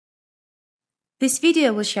This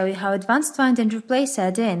video will show you how Advanced Find and Replace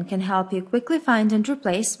add-in can help you quickly find and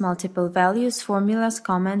replace multiple values, formulas,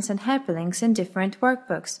 comments, and hyperlinks in different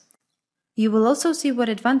workbooks. You will also see what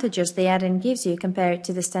advantages the add-in gives you compared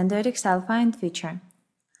to the standard Excel Find feature.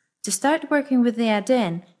 To start working with the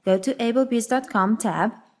add-in, go to ablebeats.com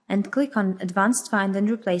tab and click on Advanced Find and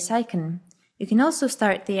Replace icon. You can also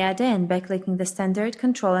start the add-in by clicking the standard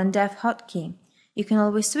Ctrl and F hotkey. You can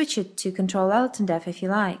always switch it to Ctrl Alt and F if you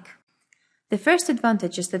like. The first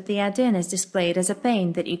advantage is that the add-in is displayed as a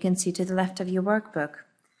pane that you can see to the left of your workbook.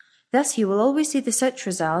 Thus, you will always see the search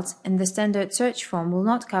results, and the standard search form will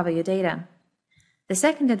not cover your data. The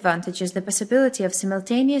second advantage is the possibility of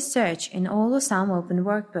simultaneous search in all or some open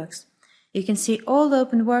workbooks. You can see all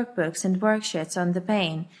open workbooks and worksheets on the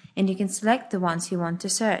pane, and you can select the ones you want to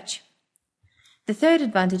search. The third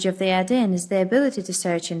advantage of the add-in is the ability to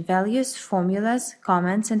search in values, formulas,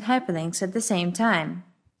 comments, and hyperlinks at the same time.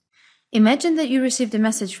 Imagine that you received a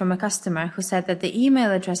message from a customer who said that the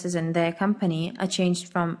email addresses in their company are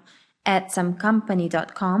changed from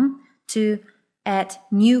 @somecompany.com to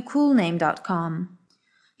 @newcoolname.com.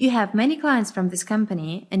 You have many clients from this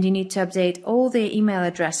company and you need to update all their email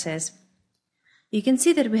addresses. You can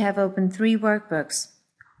see that we have opened 3 workbooks: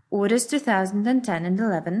 Orders 2010 and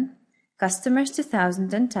 11, Customers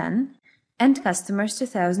 2010, and Customers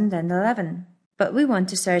 2011. But we want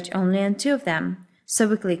to search only on 2 of them. So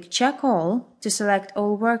we click Check All to select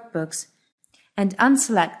all workbooks and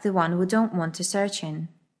unselect the one we don't want to search in.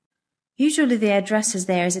 Usually the address is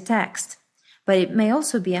there as a text, but it may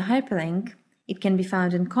also be a hyperlink. It can be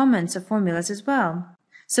found in comments or formulas as well.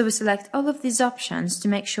 So we select all of these options to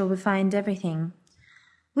make sure we find everything.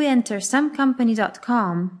 We enter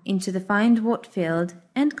somecompany.com into the Find What field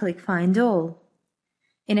and click Find All.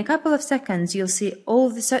 In a couple of seconds you'll see all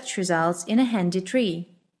the search results in a handy tree.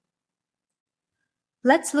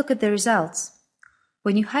 Let's look at the results.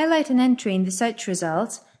 When you highlight an entry in the search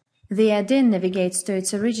results, the add-in navigates to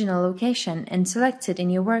its original location and selects it in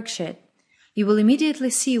your worksheet. You will immediately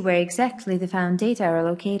see where exactly the found data are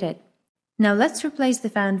located. Now let's replace the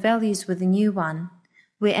found values with a new one.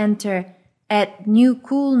 We enter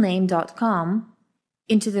 @newcoolname.com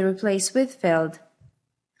into the Replace With field.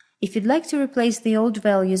 If you'd like to replace the old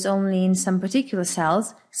values only in some particular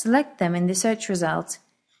cells, select them in the search results.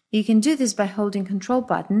 You can do this by holding Ctrl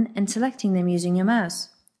button and selecting them using your mouse.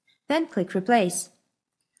 Then click Replace.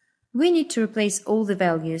 We need to replace all the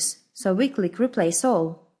values, so we click Replace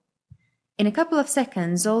All. In a couple of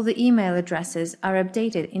seconds, all the email addresses are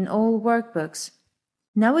updated in all workbooks.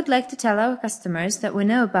 Now we'd like to tell our customers that we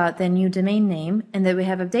know about their new domain name and that we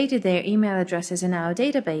have updated their email addresses in our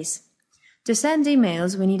database. To send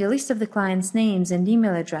emails, we need a list of the clients' names and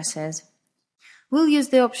email addresses. We'll use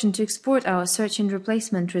the option to export our search and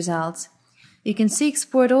replacement results. You can see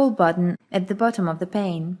Export All button at the bottom of the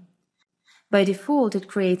pane. By default, it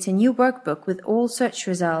creates a new workbook with all search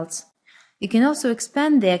results. You can also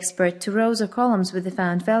expand the export to rows or columns with the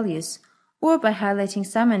found values, or by highlighting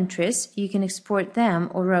some entries, you can export them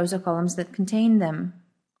or rows or columns that contain them.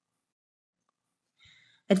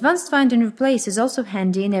 Advanced Find and Replace is also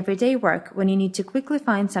handy in everyday work when you need to quickly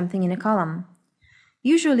find something in a column.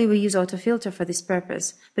 Usually we use autofilter for this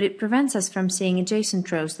purpose, but it prevents us from seeing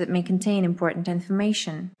adjacent rows that may contain important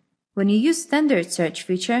information. When you use standard search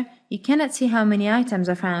feature, you cannot see how many items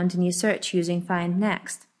are found in your search using Find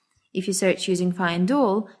Next. If you search using Find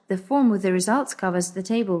All, the form with the results covers the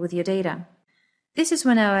table with your data. This is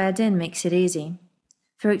when our add-in makes it easy.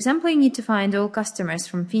 For example, you need to find all customers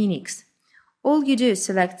from Phoenix. All you do is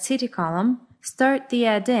select City column, start the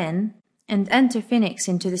add-in, and enter Phoenix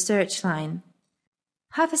into the search line.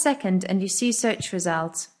 Half a second and you see search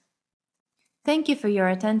results. Thank you for your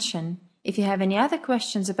attention. If you have any other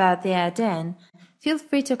questions about the add-in, feel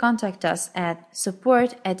free to contact us at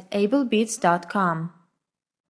support@ablebeats.com.